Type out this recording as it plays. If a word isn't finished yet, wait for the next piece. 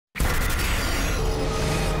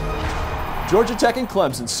Georgia Tech and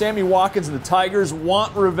Clemson. Sammy Watkins and the Tigers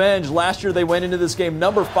want revenge. Last year they went into this game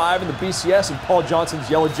number 5 in the BCS, and Paul Johnson's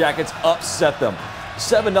Yellow Jackets upset them.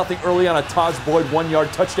 7-0 early on a Tajh Boyd 1-yard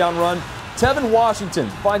touchdown run. Tevin Washington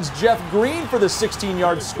finds Jeff Green for the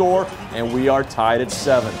 16-yard score, and we are tied at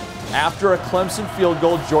 7. After a Clemson field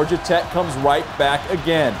goal, Georgia Tech comes right back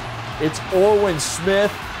again. It's Orwin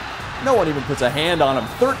Smith. No one even puts a hand on him.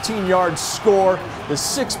 13-yard score. The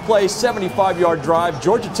 6-play, 75-yard drive.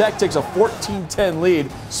 Georgia Tech takes a 14-10 lead.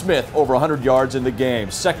 Smith over 100 yards in the game.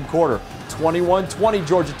 Second quarter, 21-20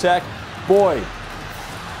 Georgia Tech. Boyd,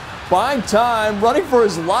 buying time, running for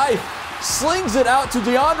his life, slings it out to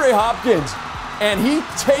DeAndre Hopkins, and he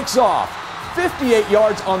takes off. 58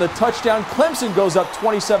 yards on the touchdown. Clemson goes up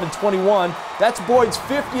 27-21. That's Boyd's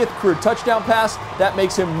 50th career touchdown pass. That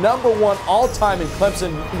makes him #1 all-time in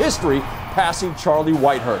Clemson history, passing Charlie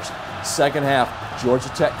Whitehurst. Second half, Georgia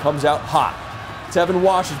Tech comes out hot. Tevin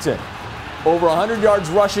Washington, over 100 yards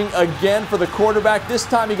rushing again for the quarterback. This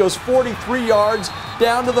time he goes 43 yards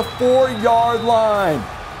down to the 4-yard line.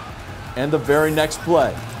 And the very next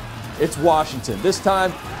play, it's Washington. This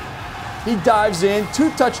time, he dives in,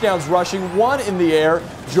 2 touchdowns rushing, 1 in the air.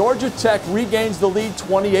 Georgia Tech regains the lead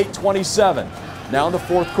 28-27. Now in the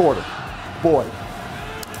fourth quarter, Boyd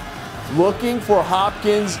looking for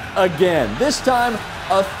Hopkins again. This time,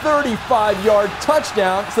 a 35-yard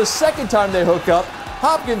touchdown. It's the second time they hook up.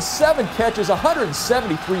 Hopkins, 7 catches,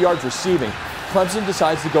 173 yards receiving. Clemson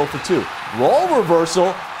decides to go for 2. Role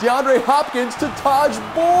reversal. DeAndre Hopkins to Tajh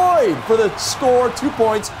Boyd for the score, 2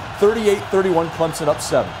 points, 38-31, Clemson up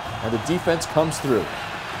 7. And the defense comes through.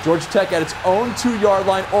 Georgia Tech at its own 2-yard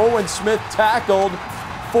line. Orwin Smith tackled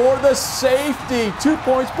for the safety. 2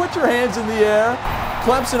 points. Put your hands in the air.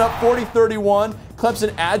 Clemson up 40-31.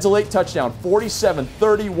 Clemson adds a late touchdown.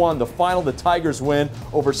 47-31. The final, the Tigers win.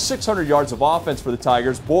 Over 600 yards of offense for the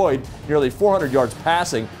Tigers. Boyd, nearly 400 yards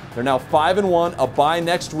passing. They're now 5-1. A bye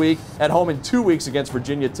next week. At home in 2 weeks against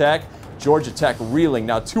Virginia Tech. Georgia Tech reeling,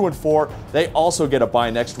 now 2-4. They also get a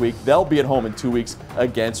bye next week. They'll be at home in 2 weeks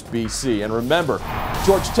against BC. And remember,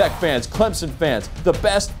 Georgia Tech fans, Clemson fans, the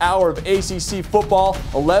best hour of ACC football,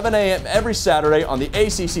 11 a.m. every Saturday on the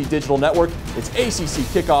ACC Digital Network. It's ACC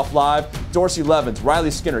Kickoff Live. Dorsey Levens,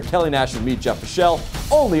 Riley Skinner, Kelly Nash, and me, Jeff Michelle,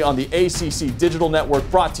 only on the ACC Digital Network,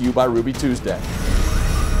 brought to you by Ruby Tuesday.